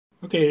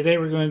Okay, today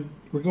we're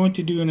going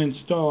to do an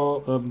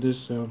install of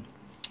this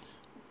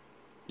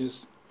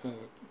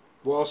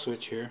wall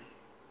switch here.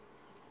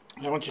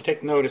 I want you to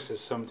take notice of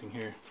something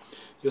here.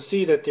 You'll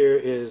see that there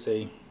is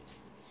whoops,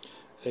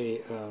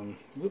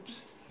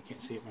 I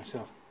can't see it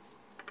myself.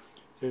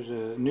 There's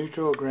a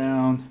neutral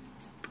ground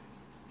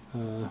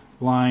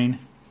line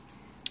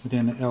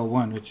within the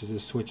L1, which is the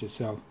switch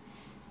itself.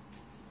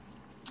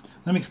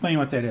 Let me explain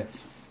what that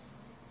is.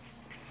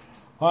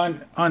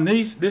 On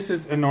these, this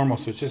is a normal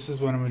switch. This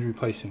is what I'm going to be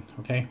replacing.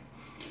 Okay,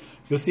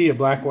 you'll see a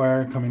black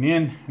wire coming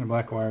in and a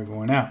black wire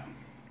going out.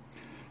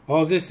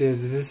 All this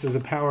is the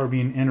power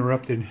being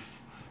interrupted,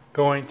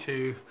 going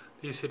to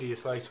these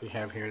hideous lights we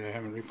have here that I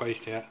haven't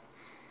replaced yet.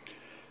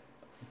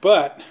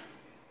 But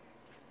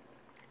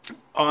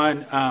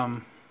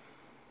on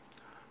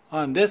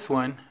this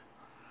one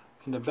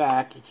in the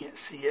back, you can't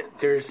see it.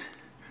 There's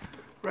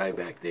right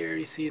back there,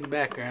 you see in the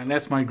background,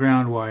 that's my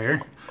ground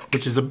wire,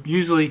 which is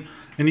usually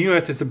in the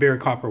US it's a bare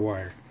copper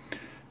wire.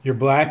 Your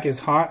black is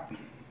hot,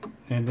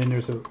 and then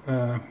there's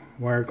a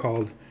wire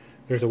called,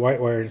 there's a white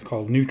wire, it's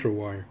called neutral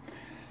wire.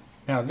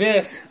 Now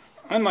this,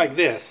 unlike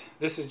this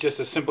is just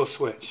a simple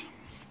switch.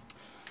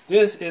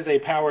 This is a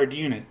powered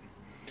unit.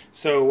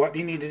 So what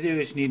you need to do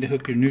is you need to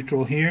hook your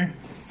neutral here,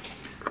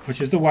 which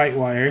is the white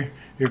wire,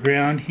 your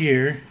ground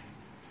here,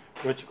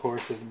 which of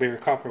course is the bare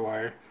copper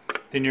wire,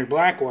 then your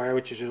black wire,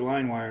 which is your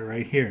line wire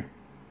right here.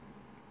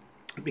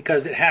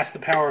 Because it has to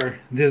power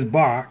this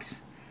box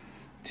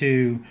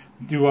to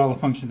do all the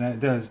function that it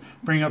does.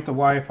 Bring up the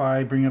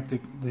Wi-Fi, bring up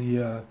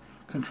the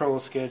control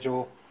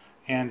schedule,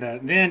 and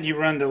then you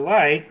run the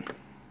light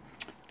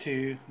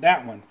to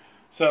that one.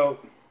 So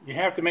you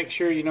have to make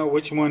sure you know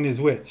which one is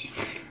which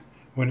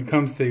when it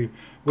comes to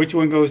which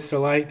one goes to the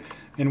light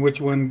and which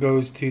one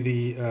goes to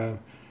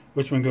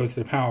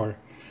the power.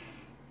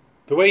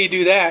 The way you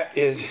do that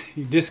is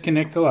you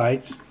disconnect the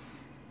lights,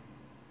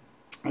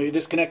 or you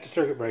disconnect the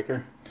circuit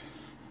breaker.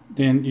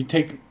 Then you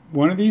take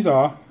one of these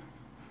off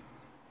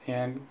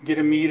and get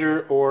a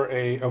meter or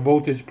a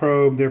voltage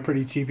probe. They're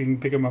pretty cheap. You can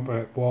pick them up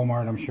at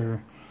Walmart, I'm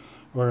sure,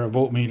 or a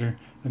voltmeter.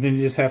 And then you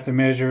just have to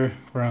measure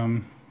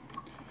from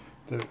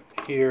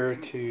here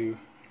to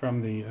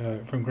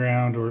from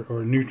ground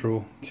or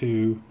neutral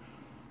to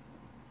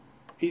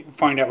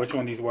find out which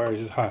one of these wires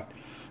is hot.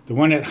 The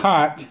one that's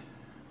hot,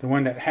 the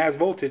one that has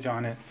voltage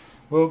on it,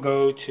 will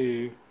go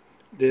to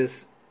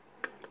this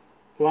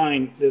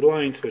line, the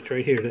line switch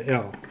right here, the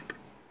L.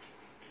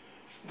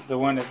 The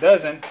one that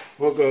doesn't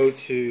will go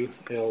to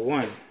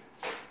L1,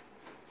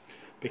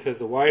 because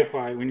the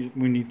Wi-Fi,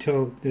 when you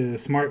tell the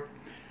smart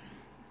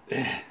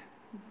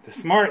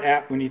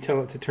app, when you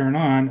tell it to turn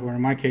on, or in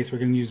my case we're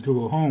going to use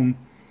Google Home,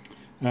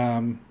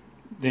 then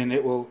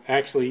it will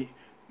actually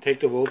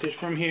take the voltage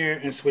from here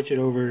and switch it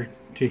over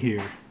to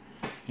here,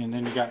 and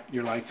then you got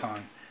your lights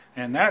on.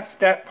 And that's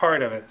that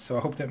part of it, so I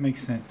hope that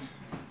makes sense.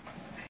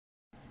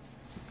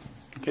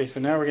 Okay,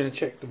 so now we're going to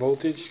check the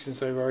voltage,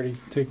 since I've already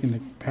taken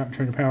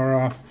turned the power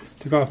off,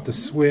 took off the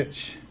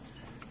switch,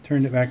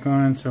 turned it back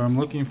on. So I'm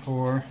looking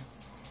for,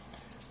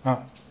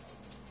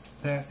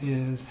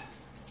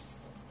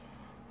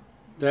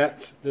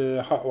 that's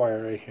the hot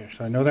wire right here.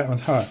 So I know that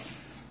one's hot,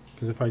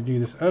 because if I do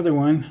this other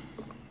one,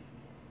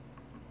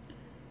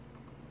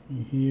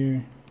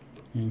 here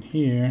and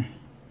here,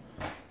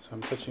 so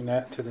I'm touching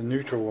that to the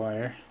neutral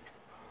wire,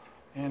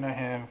 and I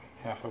have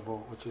half a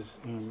volt, which is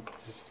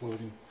just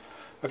floating.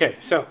 Okay,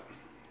 so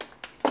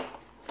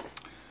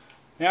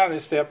now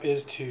this step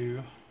is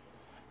to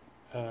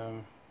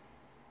turn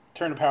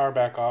the power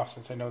back off,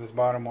 since I know this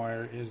bottom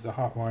wire is the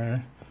hot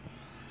wire.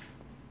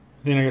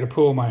 Then I got to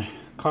pull my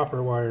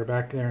copper wire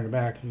back there in the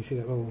back. You see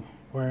that little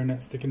wire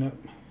nut sticking up?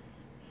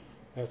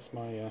 That's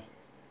my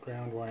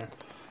ground wire.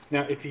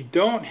 Now, if you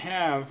don't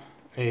have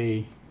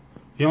a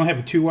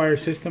two-wire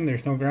system,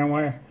 there's no ground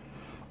wire.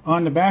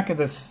 On the back of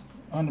this,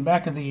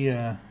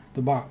 the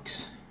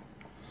box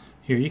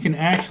here, you can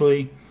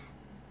actually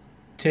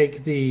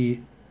take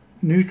the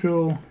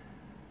neutral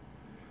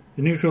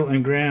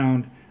and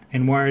ground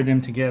and wire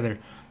them together.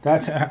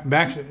 That's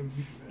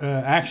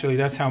actually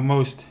that's how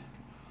most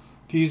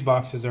fuse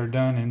boxes are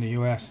done in the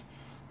US,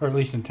 or at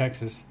least in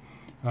Texas.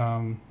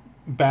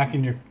 Back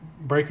in your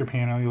breaker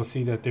panel, you'll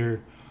see that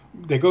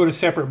they go to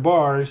separate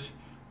bars,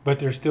 but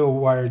they're still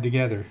wired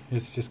together.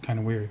 It's just kind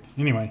of weird.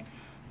 Anyway,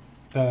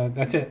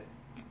 that's it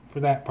for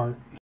that part.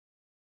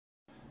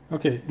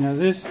 Okay, now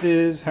this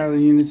is how the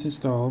unit's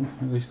installed,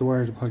 at least the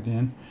wires are plugged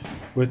in.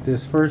 With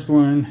this first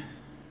one,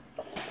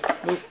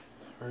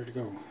 where'd it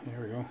go? There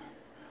we go.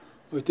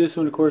 With this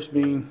one, of course,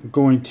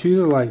 going to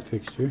the light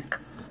fixture.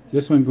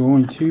 This one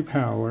going to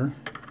power.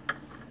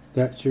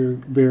 That's your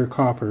bare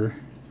copper,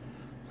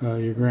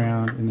 your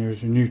ground, and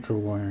there's your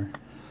neutral wire.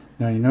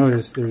 Now you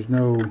notice there's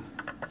you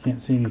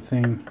can't see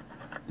anything,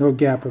 no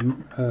gap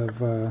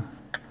of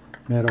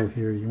metal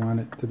here. You want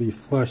it to be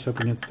flush up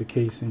against the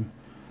casing,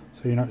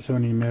 so you're not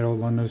showing any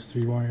metal on those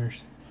three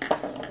wires.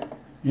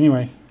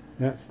 Anyway,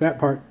 that's that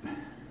part.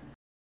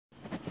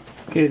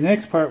 Okay, the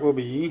next part will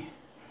be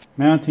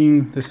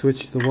mounting the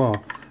switch to the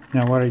wall.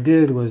 Now what I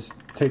did was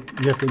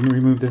you have to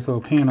remove this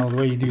little panel. The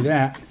way you do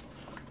that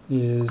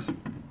is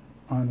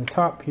on the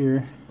top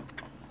here.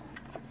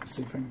 Let's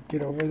see if I can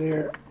get over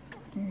there.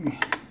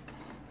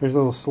 There's a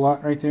little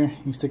slot right there.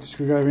 You can stick a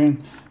screwdriver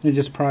in, and it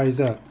just pries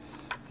up.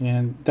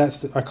 And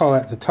that's I call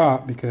that the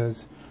top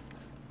because,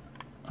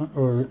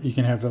 or you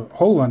can have the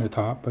hole on the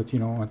top, but you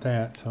don't want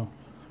that. So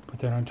put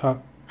that on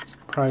top,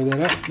 pry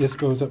that up. This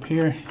goes up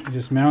here. You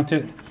just mount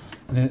it,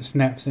 and then it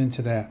snaps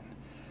into that.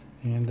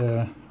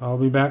 And I'll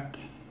be back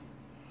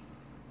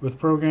with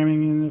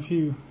programming in a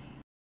few.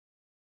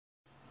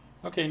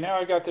 Okay, now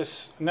I've got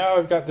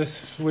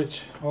this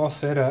switch all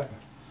set up.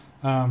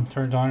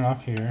 Turns on and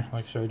off here,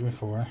 like I showed you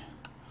before.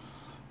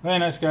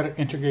 Then I just got it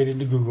integrated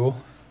to Google.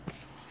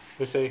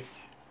 They say,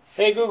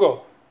 "Hey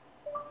Google,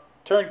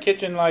 turn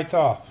kitchen lights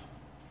off."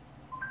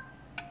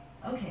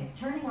 Okay,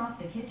 turning off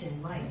the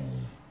kitchen lights.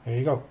 There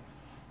you go.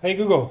 "Hey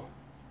Google,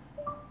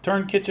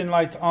 turn kitchen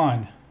lights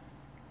on."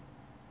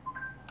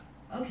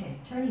 Okay,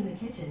 turning the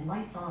kitchen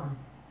lights on.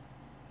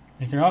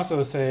 You can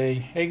also say,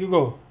 "Hey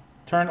Google,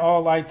 turn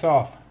all lights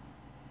off."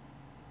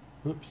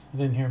 Oops, you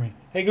didn't hear me.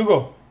 "Hey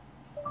Google,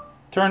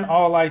 turn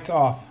all lights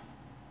off."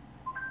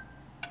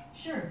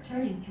 Sure,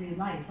 turning 3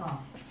 lights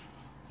off.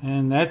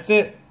 And that's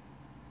it.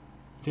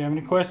 If you have any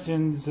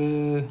questions,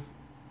 I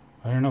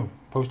don't know,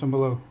 post them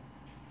below.